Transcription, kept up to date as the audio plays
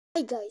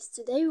Hi guys,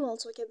 today we will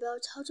talk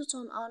about how to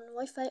turn on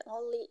Wi-Fi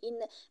only in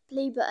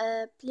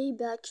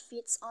playback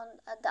feeds on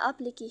the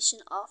application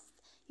of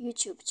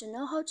YouTube. To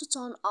know how to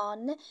turn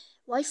on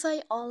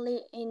Wi-Fi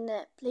only in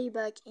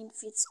playback in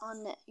feeds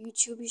on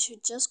YouTube, you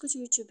should just go to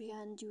YouTube here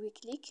and you will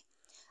click.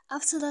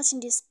 After that,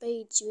 in this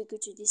page, you will go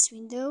to this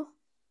window.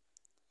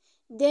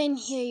 Then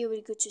here you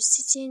will go to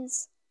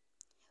settings.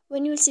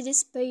 When you will see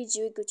this page,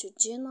 you will go to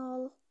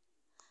general.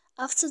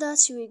 After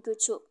that, you will go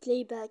to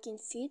playback in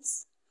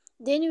feeds.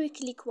 Then you will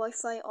click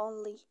Wi-Fi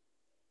only.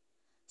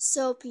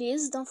 So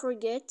please don't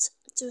forget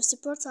to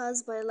support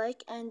us by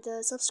like and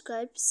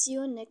subscribe. See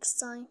you next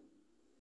time.